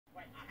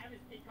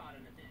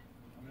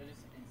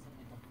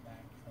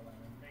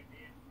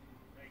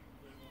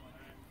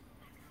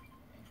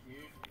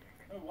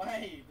No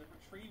way, the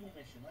retrieval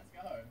mission, let's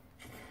go.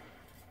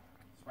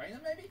 Spray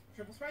them maybe?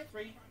 Triple spray,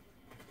 3.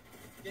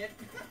 Dead.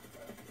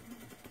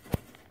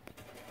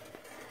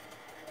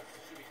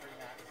 Should be 3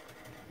 max.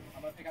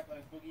 I'm gonna pick up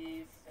those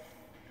boogies.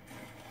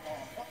 Oh,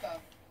 what the?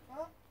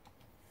 Huh?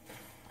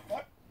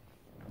 What?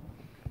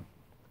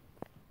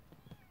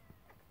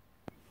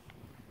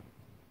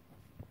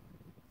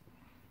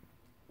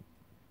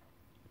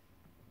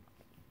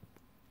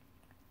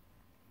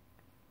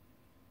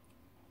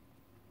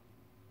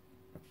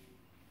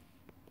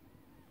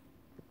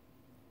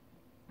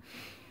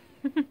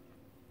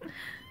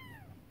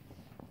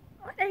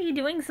 What are you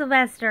doing,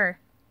 Sylvester?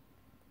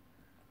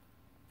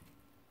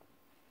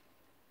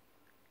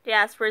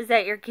 Jasper, is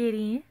that your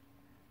kitty?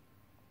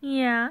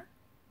 Yeah.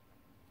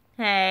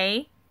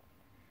 Hey.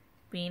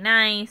 Be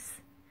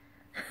nice.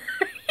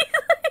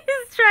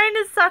 He's trying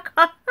to suck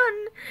on.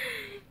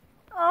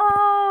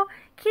 Oh,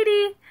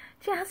 kitty.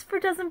 Jasper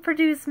doesn't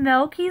produce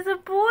milk. He's a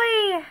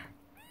boy.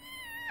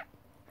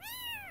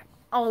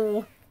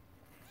 Oh.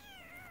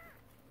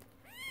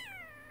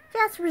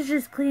 Jasper's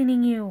just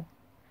cleaning you.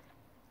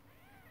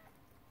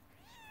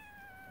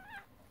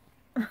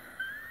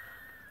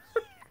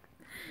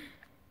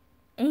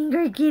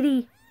 Angry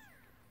kitty.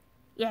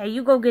 Yeah,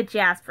 you go get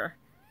Jasper.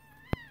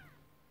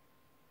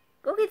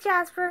 Go get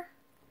Jasper.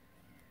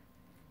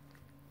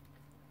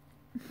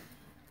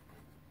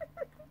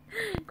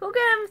 Go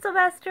get him,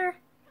 Sylvester.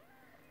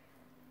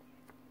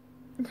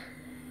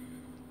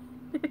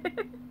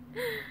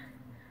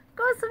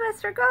 Go,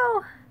 Sylvester,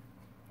 go.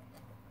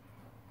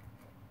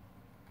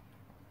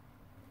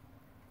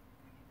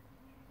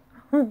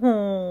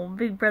 Oh,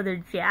 big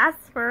brother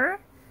Jasper.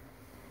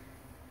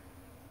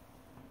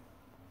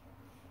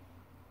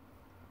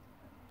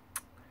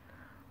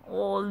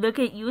 Oh, look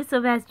at you,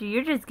 Sylvester.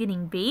 You're just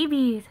getting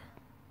babied.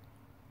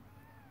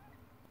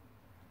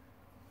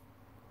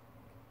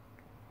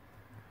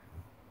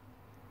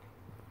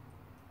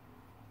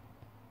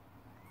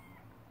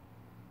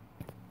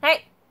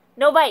 Hey,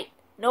 no bite.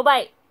 No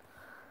bite.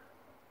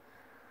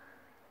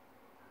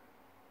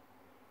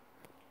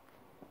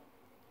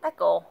 Let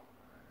go.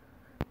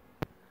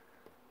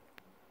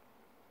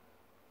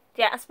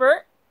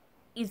 Jasper,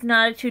 he's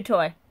not a chew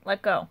toy.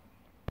 Let go.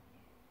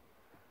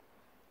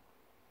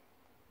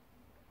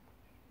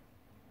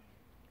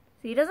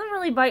 So he doesn't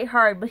really bite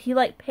hard, but he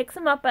like picks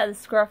him up by the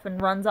scruff and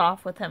runs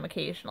off with him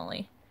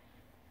occasionally.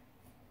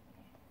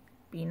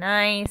 Be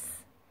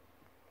nice.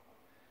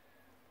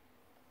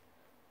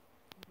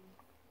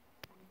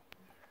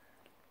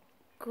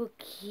 Good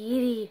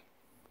kitty.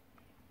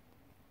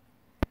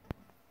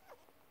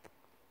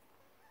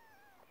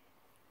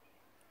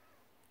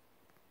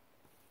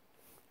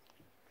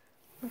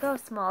 Look how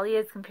small he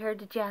is compared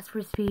to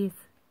Jasper's face.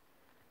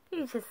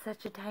 He's just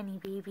such a tiny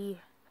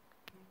baby.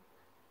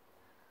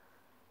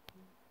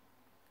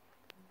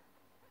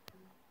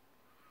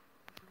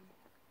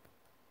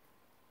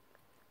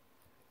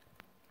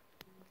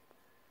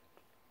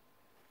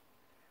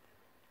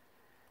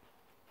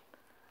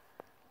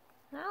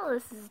 Well,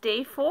 this is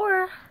day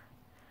 4.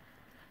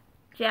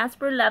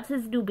 Jasper loves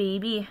his new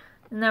baby.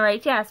 Isn't that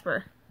right,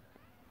 Jasper?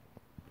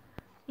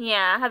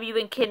 Yeah, have you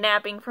been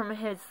kidnapping from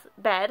his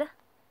bed?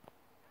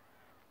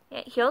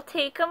 Yeah, he'll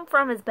take him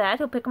from his bed,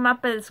 he'll pick him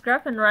up by the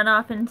scruff and run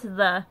off into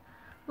the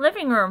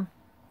living room.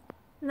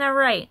 Isn't that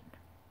right?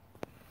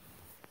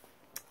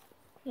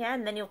 Yeah,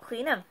 and then you'll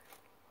clean him.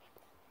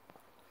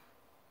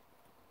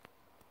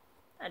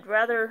 I'd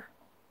rather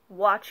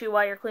watch you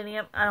while you're cleaning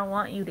him. I don't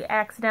want you to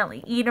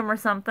accidentally eat him or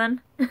something.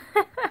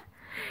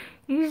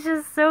 He's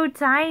just so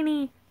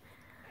tiny.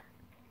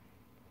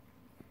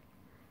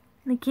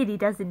 The kitty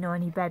doesn't know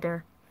any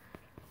better.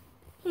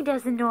 He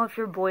doesn't know if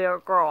you're a boy or a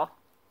girl.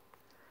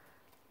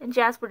 And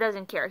Jasper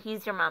doesn't care.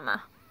 He's your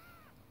mama.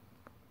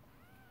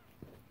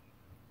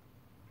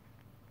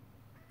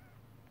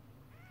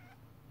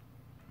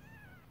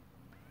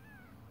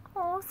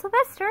 Oh,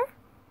 Sylvester.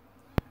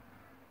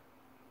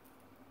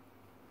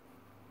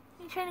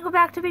 You trying to go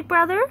back to Big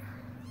Brother?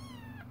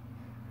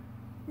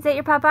 Is that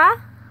your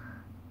papa?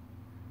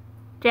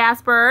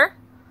 Jasper?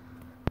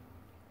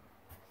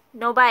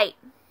 No bite.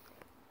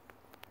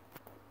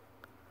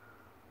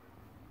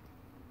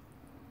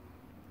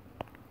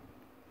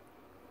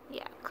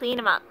 Yeah, clean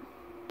him up.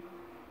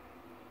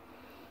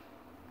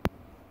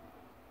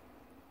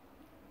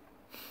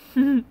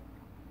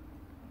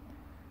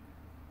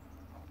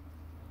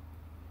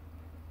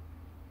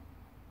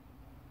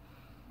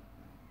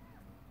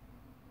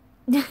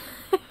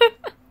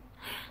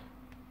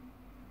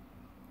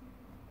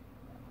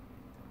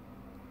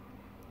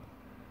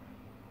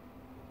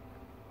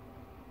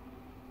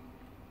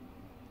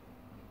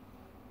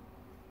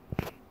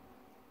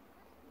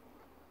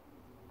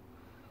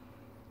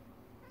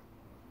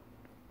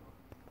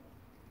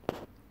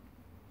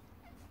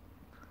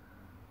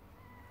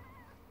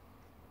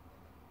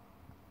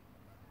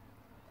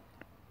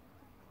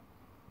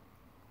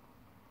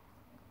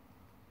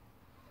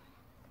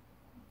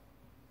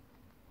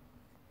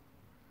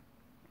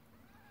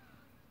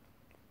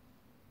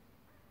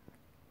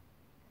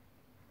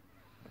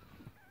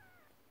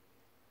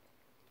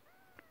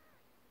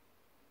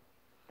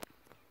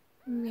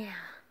 Yeah.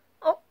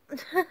 Oh.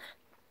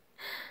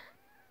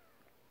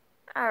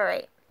 All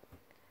right.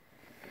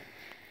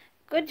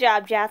 Good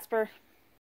job, Jasper.